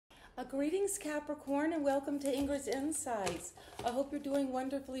Greetings, Capricorn, and welcome to Ingrid's Insights. I hope you're doing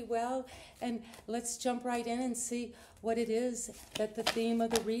wonderfully well, and let's jump right in and see what it is that the theme of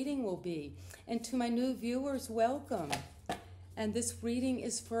the reading will be. And to my new viewers, welcome. And this reading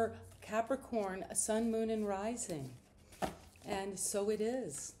is for Capricorn, Sun, Moon, and Rising. And so it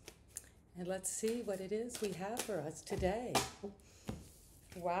is. And let's see what it is we have for us today.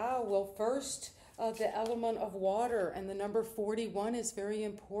 Wow, well, first, the element of water and the number 41 is very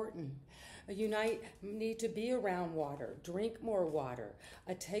important. You need to be around water, drink more water,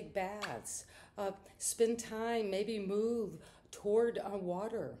 take baths, spend time, maybe move toward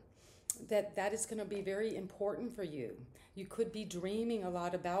water. That is going to be very important for you. You could be dreaming a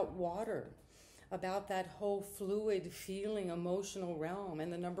lot about water, about that whole fluid feeling, emotional realm,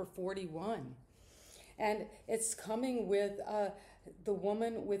 and the number 41. And it's coming with the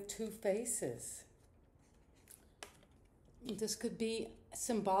woman with two faces. This could be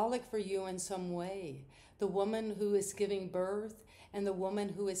symbolic for you in some way. The woman who is giving birth and the woman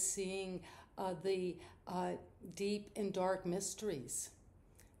who is seeing the deep and dark mysteries.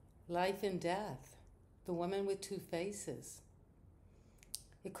 Life and death. The woman with two faces.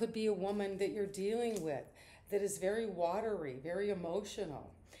 It could be a woman that you're dealing with that is very watery, very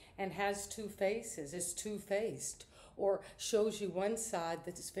emotional, and has two faces, is two-faced, or shows you one side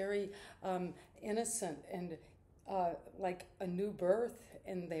that's very innocent and like a new birth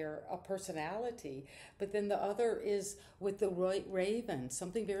in their personality, but then the other is with the raven,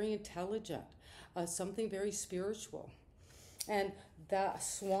 something very intelligent, something very spiritual. And the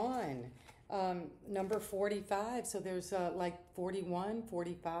swan, number 45, so there's like 41,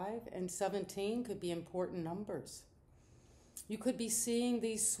 45, and 17 could be important numbers. You could be seeing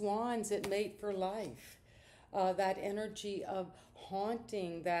these swans that mate for life, that energy of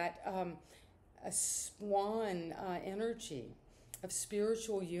haunting, that a swan energy of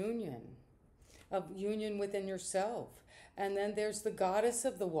spiritual union, of union within yourself. And then there's the goddess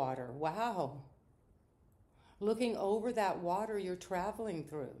of the water. Wow. Looking over that water you're traveling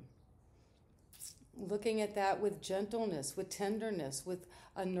through. Looking at that with gentleness, with tenderness, with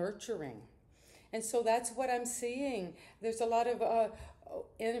a nurturing. And so that's what I'm seeing. There's a lot of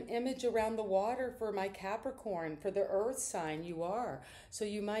image around the water for my Capricorn, for the earth sign you are. So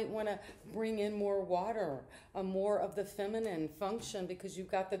you might want to bring in more water, more of the feminine function, because you've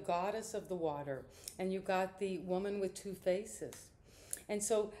got the goddess of the water and you've got the woman with two faces. And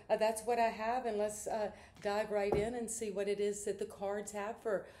so that's what I have, and let's dive right in and see what it is that the cards have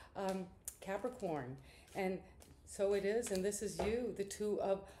for Capricorn. And so it is, and this is you. The two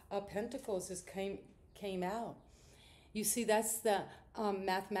of Pentacles came out. You see, that's the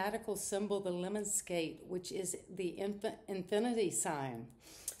mathematical symbol, the lemon skate, which is the infinity sign.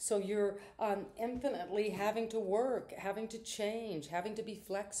 So you're infinitely having to work, having to change, having to be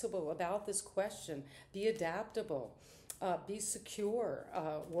flexible about this question, be adaptable, be secure,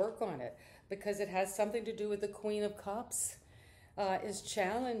 work on it, because it has something to do with the Queen of Cups. Is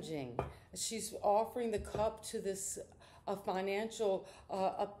challenging. She's offering the cup to this financial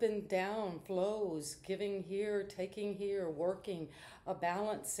up and down flows, giving here, taking here, working,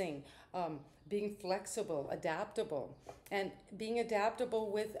 balancing, being flexible, adaptable, and being adaptable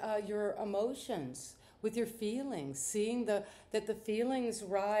with your emotions, with your feelings, seeing that the feelings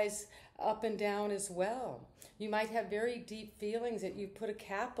rise up and down as well. You might have very deep feelings that you've put a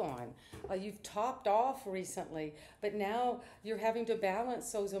cap on. You've topped off recently, but now you're having to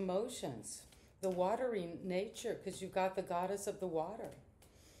balance those emotions. The watery nature, because you've got the goddess of the water.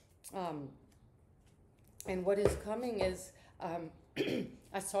 And what is coming is,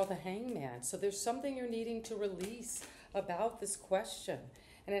 I saw the hangman. So there's something you're needing to release about this question.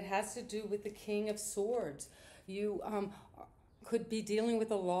 And it has to do with the King of Swords. You could be dealing with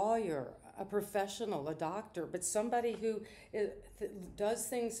a lawyer, a professional, a doctor, but somebody who does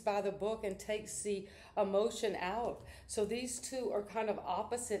things by the book and takes the emotion out. So these two are kind of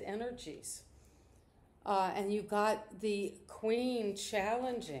opposite energies. And you've got the Queen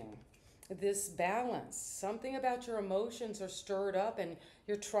challenging this balance. Something about your emotions are stirred up and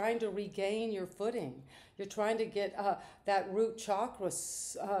you're trying to regain your footing. You're trying to get that root chakra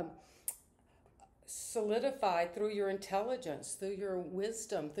solidified through your intelligence, through your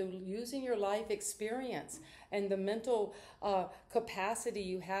wisdom, through using your life experience and the mental capacity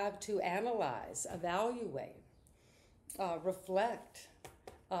you have to analyze, evaluate, reflect,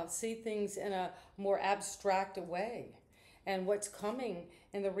 see things in a more abstract way. And what's coming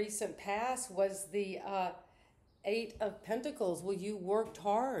in the recent past was the Eight of Pentacles. Well, you worked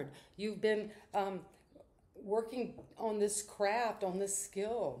hard. You've been working on this craft, on this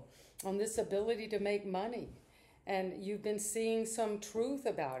skill, on this ability to make money. And you've been seeing some truth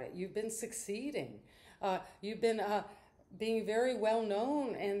about it. You've been succeeding. You've been being very well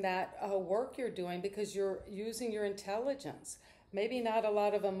known in that work you're doing because you're using your intelligence, maybe not a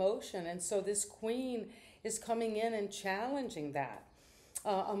lot of emotion. And so this queen is coming in and challenging that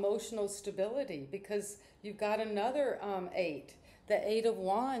emotional stability, because you've got another 8, the 8 of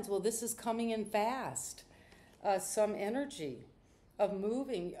Wands. Well, this is coming in fast. Some energy of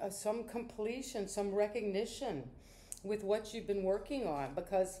moving, some completion, some recognition with what you've been working on,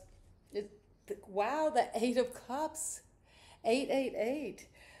 because wow, the 8 of Cups, 888.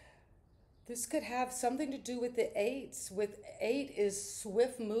 This could have something to do with the 8s. With 8 is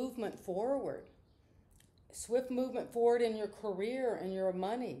swift movement forward. Swift movement forward in your career and your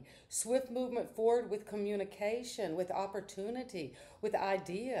money. Swift movement forward with communication, with opportunity, with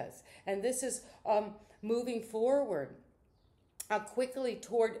ideas. And this is moving forward quickly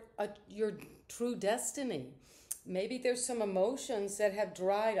toward your true destiny. Maybe there's some emotions that have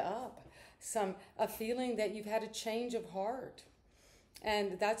dried up. A feeling that you've had a change of heart.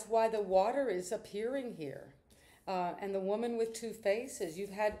 And that's why the water is appearing here. And the woman with 2 faces, you've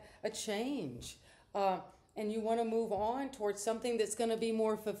had a change. And you want to move on towards something that's going to be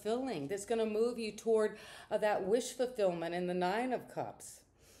more fulfilling, that's going to move you toward that wish fulfillment in the 9 of Cups.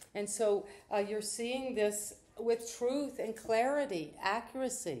 And so you're seeing this with truth and clarity,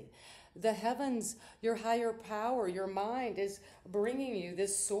 accuracy. The heavens, your higher power, your mind is bringing you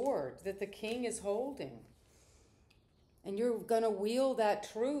this sword that the king is holding. And you're going to wield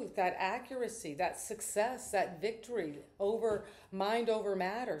that truth, that accuracy, that success, that victory over mind over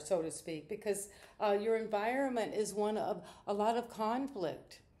matter, so to speak, because your environment is one of a lot of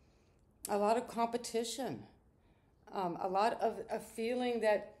conflict, a lot of competition, a lot of a feeling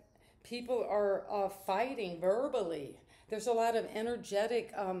that people are fighting verbally. There's a lot of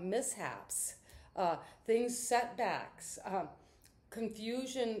energetic mishaps, things, setbacks,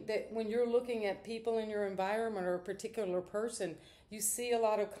 confusion, that when you're looking at people in your environment or a particular person, you see a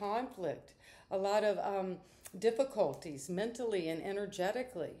lot of conflict, a lot of difficulties mentally and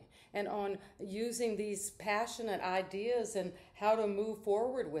energetically, and on using these passionate ideas and how to move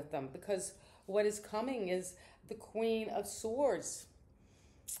forward with them, because what is coming is the Queen of Swords.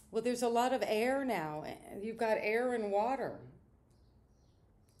 Well, there's a lot of air now. You've got air and water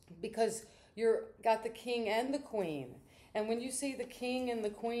because you've got the king and the queen. And when you see the king and the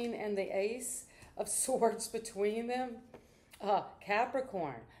queen and the ace of swords between them,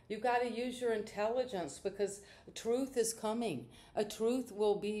 Capricorn, you've got to use your intelligence, because truth is coming. A truth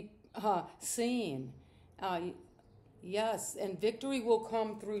will be seen. Yes, and victory will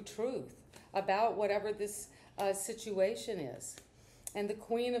come through truth about whatever this situation is. And the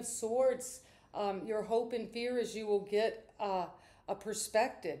Queen of Swords, your hope and fear is you will get a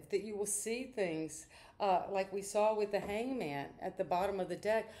perspective, that you will see things like we saw with the Hangman at the bottom of the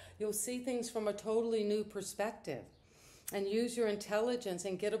deck. You'll see things from a totally new perspective, and use your intelligence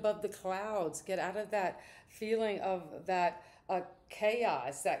and get above the clouds, get out of that feeling of that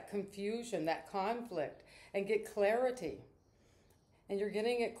chaos, that confusion, that conflict, and get clarity. And you're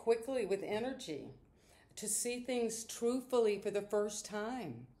getting it quickly with energy, to see things truthfully for the first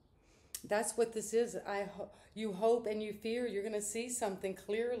time. That's what this is. You hope and you fear you're going to see something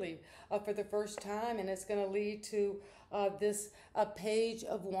clearly for the first time, and it's going to lead to this Page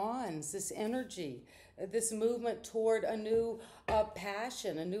of Wands, this energy, this movement toward a new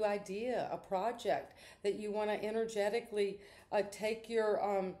passion, a new idea, a project that you want to energetically take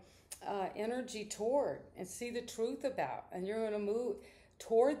your energy toward and see the truth about, and you're going to move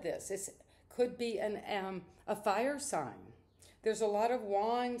toward this. It could be a fire sign. There's a lot of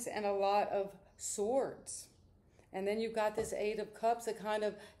wands and a lot of swords. And then you've got this 8 of Cups, a kind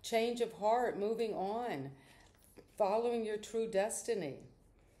of change of heart, moving on, following your true destiny,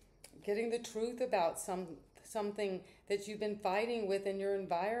 getting the truth about something that you've been fighting with in your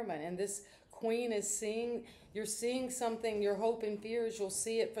environment. And this Queen is you're seeing something, your hope and fears, you'll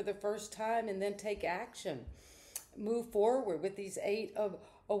see it for the first time and then take action. Move forward with these 8 of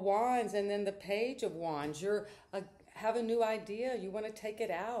Wands and then the Page of Wands. You're have a new idea. You want to take it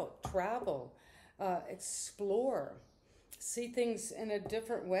out, travel, explore, see things in a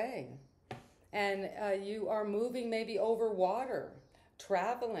different way. And you are moving maybe over water,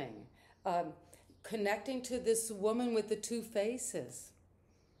 traveling, connecting to this woman with the 2 faces.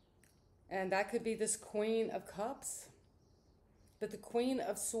 And that could be this Queen of Cups. But the Queen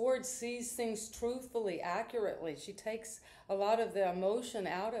of Swords sees things truthfully, accurately. She takes a lot of the emotion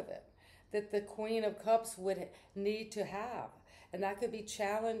out of it that the Queen of Cups would need to have. And that could be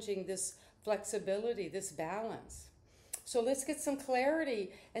challenging this flexibility, this balance. So let's get some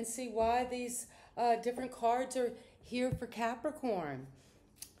clarity and see why these different cards are here for Capricorn.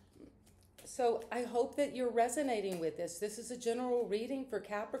 So I hope that you're resonating with this. This is a general reading for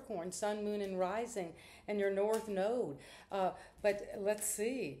Capricorn, Sun, Moon, and Rising, and your North Node. But let's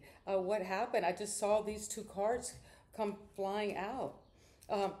see what happened. I just saw these two cards come flying out.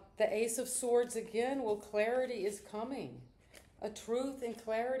 The Ace of Swords again. Well, clarity is coming. A truth and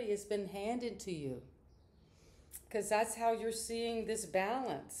clarity has been handed to you. Because that's how you're seeing this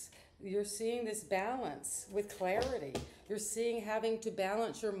balance. You're seeing this balance with clarity. You're seeing having to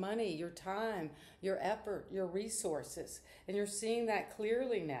balance your money, your time, your effort, your resources. And you're seeing that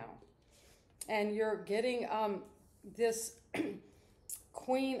clearly now. And you're getting this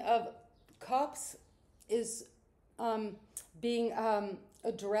Queen of Cups is being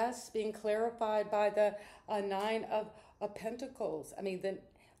addressed, being clarified by the Nine of Pentacles. I mean,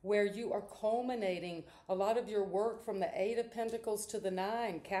 where you are culminating a lot of your work from the Eight of Pentacles to the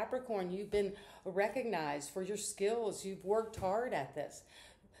Nine. Capricorn, you've been recognized for your skills. You've worked hard at this.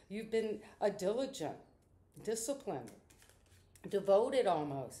 You've been diligent, disciplined, devoted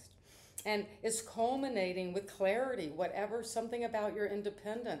almost. And it's culminating with clarity, whatever, something about your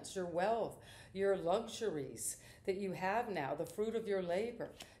independence, your wealth, your luxuries that you have now, the fruit of your labor.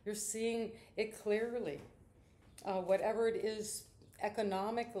 You're seeing it clearly. Whatever it is,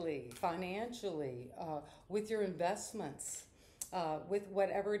 economically, financially, with your investments, with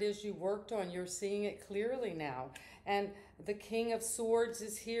whatever it is you worked on, you're seeing it clearly now. And the King of Swords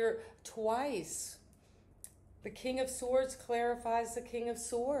is here twice. The King of Swords clarifies the King of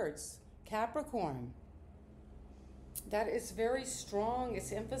Swords, Capricorn. That is very strong.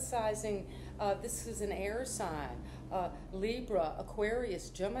 It's emphasizing this is an air sign, Libra,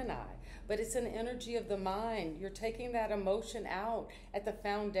 Aquarius, Gemini. But it's an energy of the mind. You're taking that emotion out at the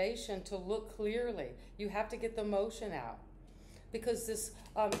foundation to look clearly. You have to get the emotion out. Because this,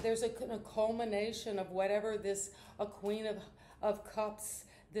 there's a culmination of whatever this Queen of Cups,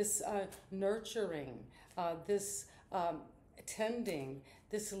 this nurturing, this tending,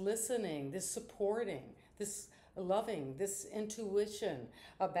 this listening, this supporting, this loving, this intuition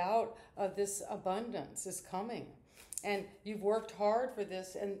about this abundance is coming. And you've worked hard for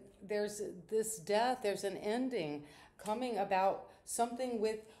this, and there's this death, there's an ending coming about something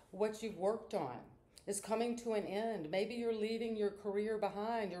with what you've worked on is coming to an end. Maybe you're leaving your career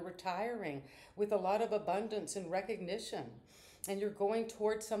behind, you're retiring with a lot of abundance and recognition, and you're going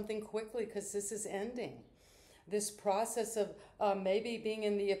towards something quickly because this is ending. This process of maybe being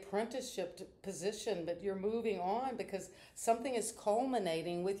in the apprenticeship position, but you're moving on because something is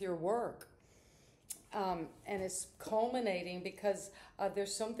culminating with your work. And it's culminating because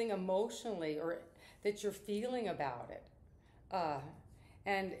there's something emotionally or that you're feeling about it.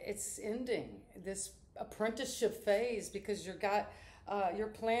 And it's ending this apprenticeship phase because you're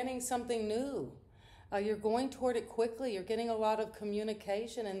planning something new. You're going toward it quickly. You're getting a lot of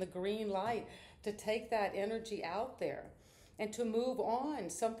communication and the green light to take that energy out there and to move on.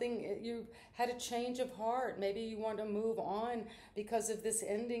 Something, you had a change of heart. Maybe you want to move on because of this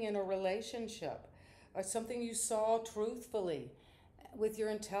ending in a relationship. Or something you saw truthfully with your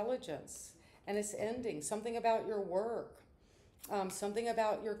intelligence, and it's ending. Something about your work, something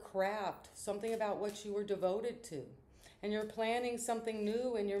about your craft, something about what you were devoted to. And you're planning something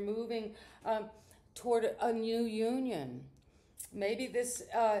new, and you're moving toward a new union. Maybe this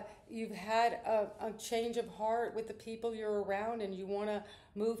you've had a change of heart with the people you're around, and you want to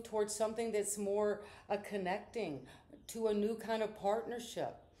move towards something that's more connecting to a new kind of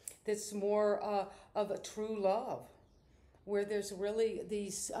partnership. That's more of a true love, where there's really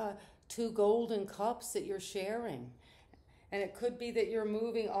these two golden cups that you're sharing. And it could be that you're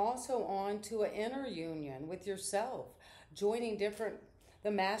moving also on to an inner union with yourself, joining the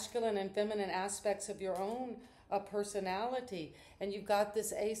masculine and feminine aspects of your own personality. And you've got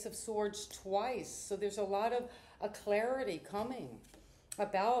this Ace of Swords twice. So there's a lot of clarity coming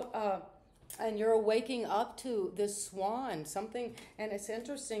about and you're waking up to this swan, something, and it's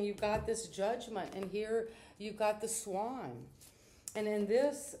interesting, you've got this judgment, and here you've got the swan. And in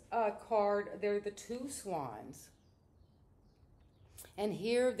this card, there are the two swans. And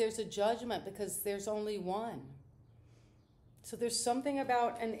here there's a judgment because there's only one. So there's something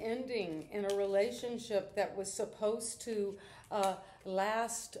about an ending in a relationship that was supposed to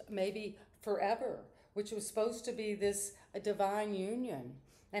last maybe forever, which was supposed to be this divine union.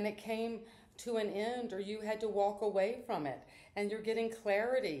 And it came to an end, or you had to walk away from it, and you're getting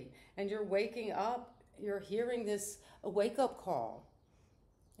clarity, and you're waking up, you're hearing this wake-up call,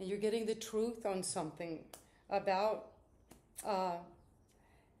 and you're getting the truth on something about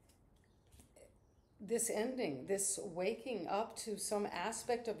this ending, this waking up to some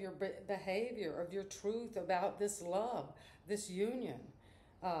aspect of your behavior, of your truth about this love, this union,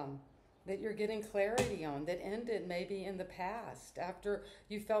 that you're getting clarity on, that ended maybe in the past after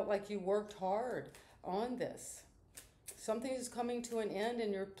you felt like you worked hard on this. Something is coming to an end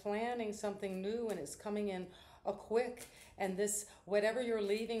and you're planning something new and it's coming in a quick, and this, whatever you're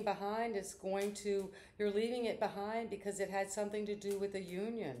leaving behind is you're leaving it behind because it had something to do with a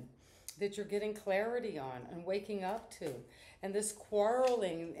union that you're getting clarity on and waking up to. And this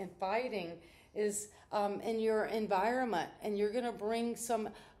quarreling and fighting is in your environment, and you're going to bring some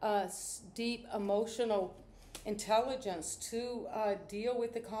deep emotional intelligence to deal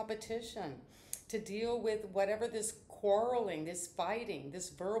with the competition, to deal with whatever this quarreling, this fighting, this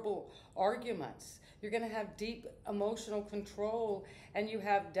verbal arguments. You're going to have deep emotional control, and you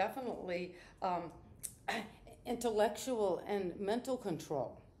have definitely intellectual and mental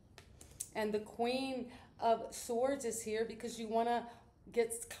control. And the Queen of Swords is here because you want to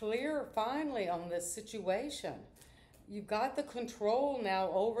get clear finally on this situation. You've got the control now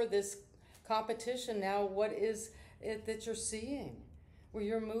over this competition. Now what is it that you're seeing? Where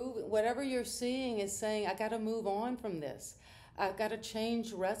you're moving, whatever you're seeing is saying, I got to move on from this. I've got to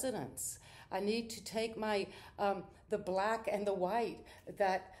change residence. I need to take my the black and the white,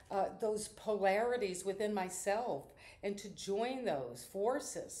 that those polarities within myself, and to join those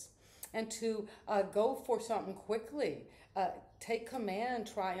forces, and to go for something quickly, take command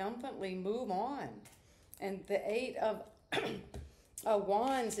triumphantly, move on. And the Eight of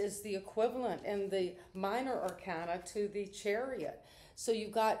Wands is the equivalent in the minor arcana to the Chariot. So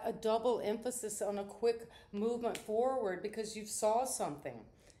you've got a double emphasis on a quick movement forward because you saw something.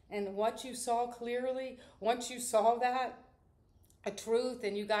 And what you saw clearly, once you saw that, a truth,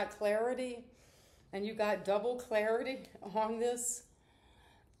 and you got clarity, and you got double clarity on this,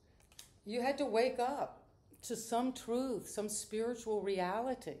 you had to wake up to some truth, some spiritual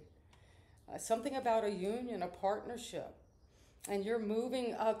reality, something about a union, a partnership. And you're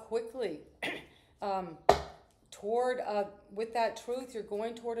moving quickly toward, with that truth, you're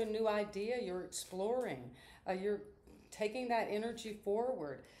going toward a new idea, you're exploring, you're taking that energy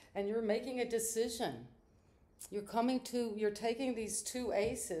forward, and you're making a decision. You're taking these two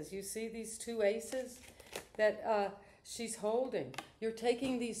aces. You see these two aces that she's holding. You're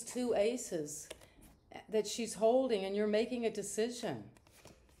taking these two aces that she's holding, and you're making a decision.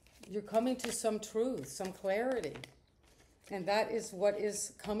 You're coming to some truth, some clarity. And that is what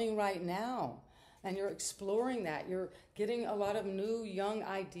is coming right now. And you're exploring that. You're getting a lot of new, young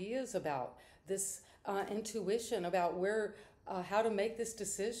ideas about this intuition, about how to make this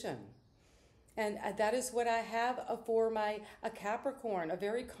decision. And that is what I have for a Capricorn, a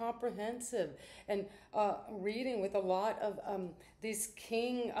very comprehensive and reading with a lot of these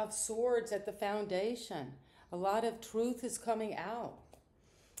King of Swords at the foundation. A lot of truth is coming out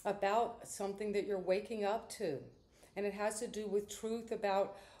about something that you're waking up to. And it has to do with truth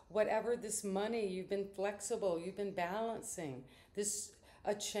about whatever this money, you've been flexible, you've been balancing,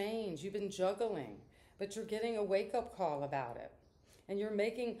 a change, you've been juggling, but you're getting a wake-up call about it. And you're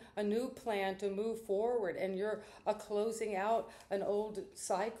making a new plan to move forward, and you're closing out an old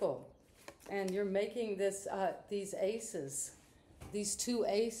cycle. And you're making these aces, these two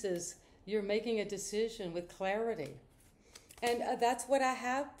aces, you're making a decision with clarity. And that's what I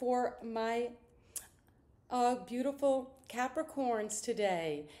have for my beautiful Capricorns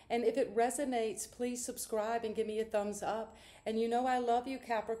today. And if it resonates, please subscribe and give me a thumbs up. And you know I love you,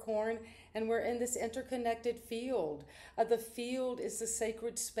 Capricorn, and we're in this interconnected field. The field is the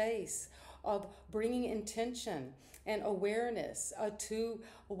sacred space of bringing intention and awareness to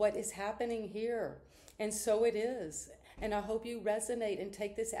what is happening here. And so it is. And I hope you resonate and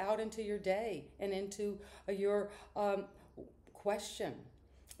take this out into your day and into your question.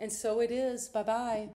 And so it is. Bye-bye.